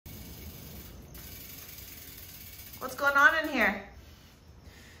What's going on in here?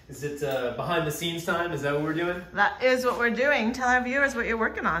 Is it behind the scenes time? Is that what we're doing? That is what we're doing. Tell our viewers what you're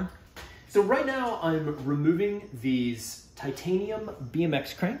working on. So right now I'm removing these titanium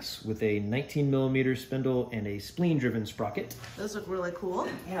BMX cranks with a 19mm spindle and a spleen-driven sprocket. Those look really cool.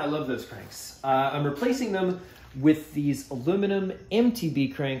 Yeah, I love those cranks. I'm replacing them with these aluminum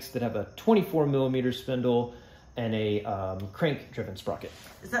MTB cranks that have a 24mm spindle and a crank-driven sprocket.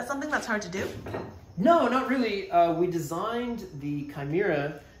 Is that something that's hard to do? No, not really. We designed the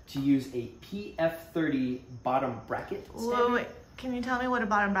Chimera to use a PF30 bottom bracket standard. Wait. Can you tell me what a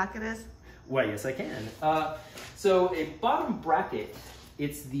bottom bracket is? Well, yes, I can. So a bottom bracket,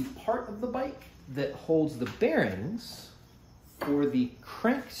 it's the part of the bike that holds the bearings for the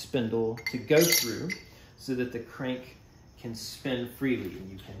crank spindle to go through so that the crank can spin freely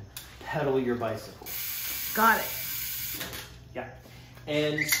and you can pedal your bicycle. Got it. Yeah.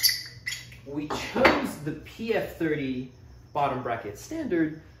 And we chose the PF30 bottom bracket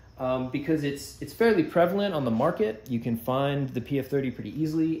standard because it's fairly prevalent on the market. You can find the PF30 pretty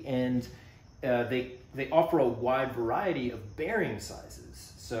easily, and they offer a wide variety of bearing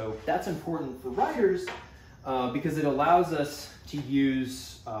sizes. So that's important for riders because it allows us to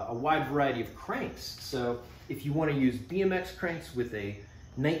use a wide variety of cranks. So if you want to use BMX cranks with a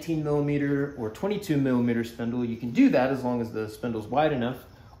 19mm or 22mm spindle, you can do that as long as the spindle's wide enough.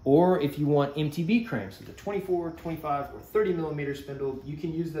 Or if you want MTB cranks with a 24, 25, or 30mm spindle, you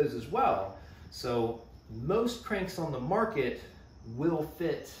can use those as well. So most cranks on the market will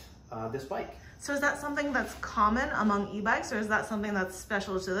fit this bike. So is that something that's common among e-bikes, or is that something that's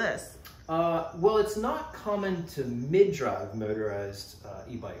special to this? Well, it's not common to mid-drive motorized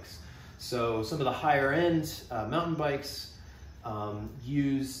e-bikes. So some of the higher end mountain bikes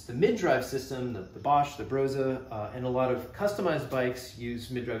use the mid-drive system, the Bosch, the Broza, and a lot of customized bikes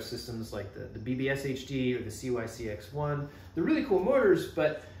use mid-drive systems like the BBS HD or the CYCX1. They're really cool motors,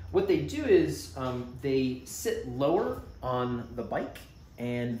 but what they do is they sit lower on the bike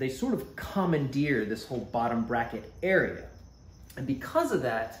and they sort of commandeer this whole bottom bracket area. And because of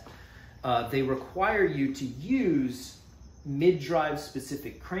that, they require you to use mid-drive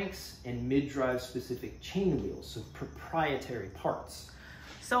specific cranks and mid-drive specific chain wheels, so proprietary parts.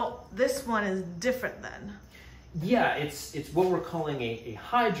 So this one is different then? Yeah, it's what we're calling a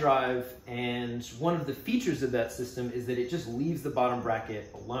high drive, and one of the features of that system is that it just leaves the bottom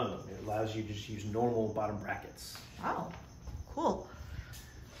bracket alone. It allows you to just use normal bottom brackets. Wow, cool.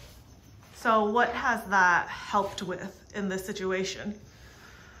 So what has that helped with in this situation?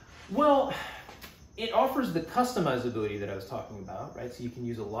 Well, it offers the customizability that I was talking about, right? So you can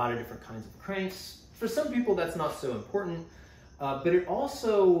use a lot of different kinds of cranks. For some people, that's not so important, but it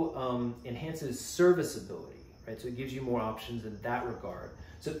also enhances serviceability, right? So it gives you more options in that regard.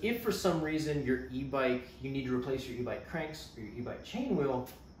 So if for some reason your e-bike, you need to replace your e-bike cranks or your e-bike chain wheel,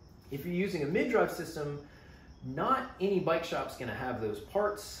 if you're using a mid-drive system, not any bike shop's gonna have those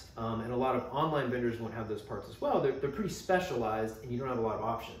parts, and a lot of online vendors won't have those parts as well. They're pretty specialized and you don't have a lot of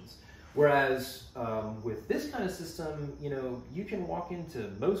options. Whereas with this kind of system, you know, you can walk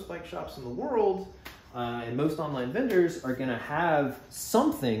into most bike shops in the world and most online vendors are gonna have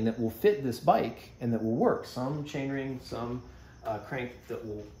something that will fit this bike and that will work. Some chainring, some crank that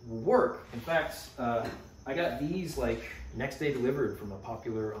will work. In fact, I got these like next day delivered from a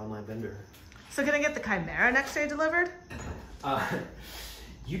popular online vendor. So can I get the Chimera next day delivered?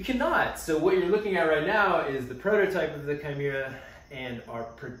 You cannot. So what you're looking at right now is the prototype of the Chimera, and our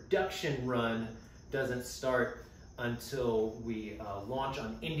production run doesn't start until we launch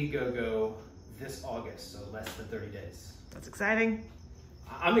on Indiegogo this August, so less than 30 days. That's exciting.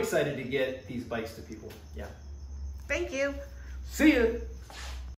 I'm excited to get these bikes to people. Yeah. Thank you. See ya.